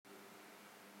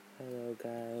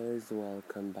Hello guys,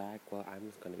 welcome back. Well, I'm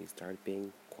just gonna start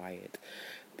being quiet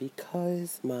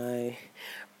because my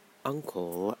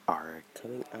uncle are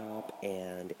coming up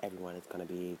and everyone is gonna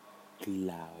be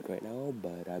loud right now,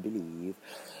 but I believe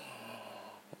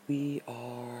we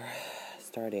are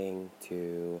starting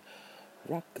to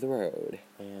rock the road.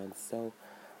 And so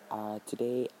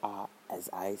today, as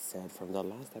I said from the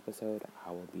last episode,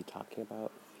 I will be talking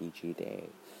about Fiji Day.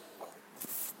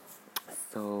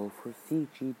 So for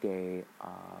Fiji Day,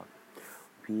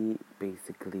 we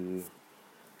basically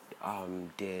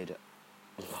did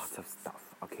lots of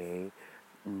stuff. Okay,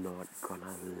 not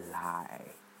gonna lie,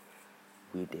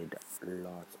 we did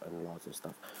lots and lots of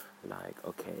stuff. Like,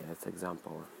 okay, as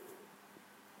example,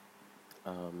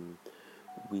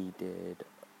 we did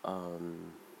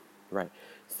right.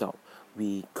 So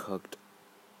we cooked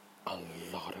a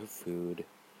lot of food.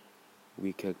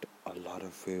 We cooked a lot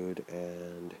of food,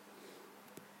 and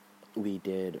we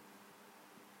did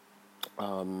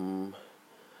um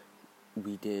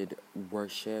we did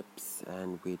worships,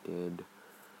 and we did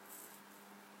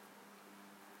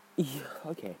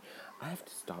okay, I have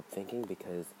to stop thinking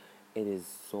because it is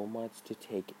so much to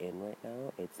take in right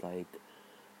now.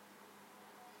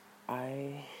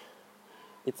 I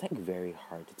it's like very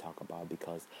hard to talk about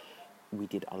because we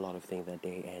did a lot of things that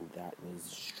day, and that was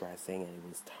stressing and it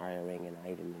was tiring, and I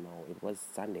didn't know. It was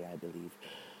Sunday, I believe.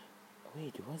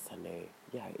 Wait, it was Sunday.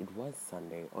 Yeah, it was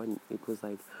Sunday. And it was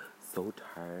like so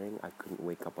tiring. I couldn't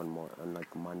wake up on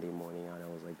like Monday morning, and I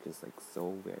was like just like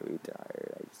so very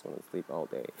tired. I just want to sleep all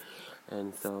day.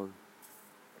 And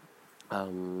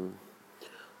um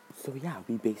so yeah,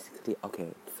 we basically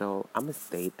so I'm gonna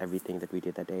state everything that we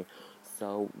did that day.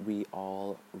 So we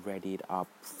all readied up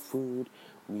food.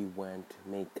 We went to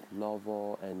make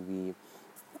lovo, and we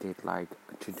did like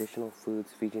traditional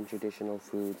foods, Fijian traditional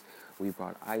foods. We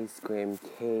brought ice cream,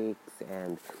 cakes,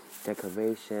 and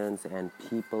decorations, and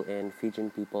people in Fijian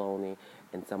people only,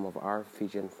 and some of our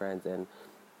Fijian friends, and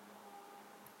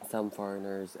some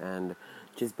foreigners, and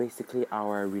just basically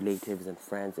our relatives and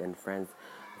friends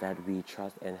that we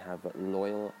trust and have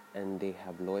loyal, and they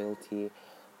have loyalty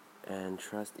and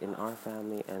trust in our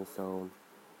family. And so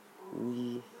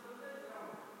we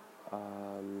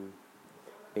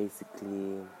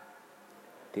basically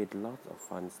did lots of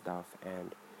fun stuff,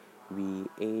 and we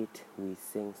ate, we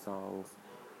sing songs,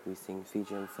 we sing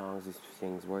Fijian songs, we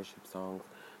sing worship songs,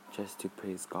 just to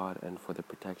praise God and for the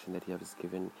protection that He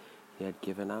had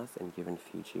given us and given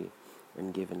Fiji,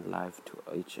 and given life to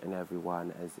each and every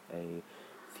one as a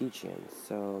Fijian.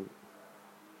 So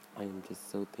I am just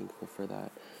so thankful for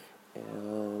that.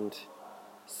 And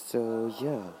so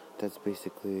yeah, that's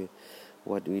basically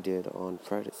what we did on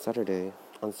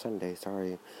Sunday,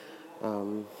 sorry.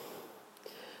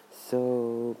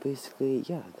 So basically,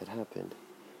 yeah, that happened.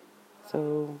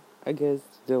 So I guess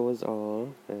that was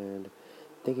all, and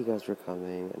thank you guys for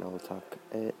coming, and I'll talk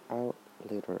it out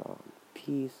later on.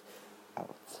 Peace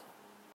out.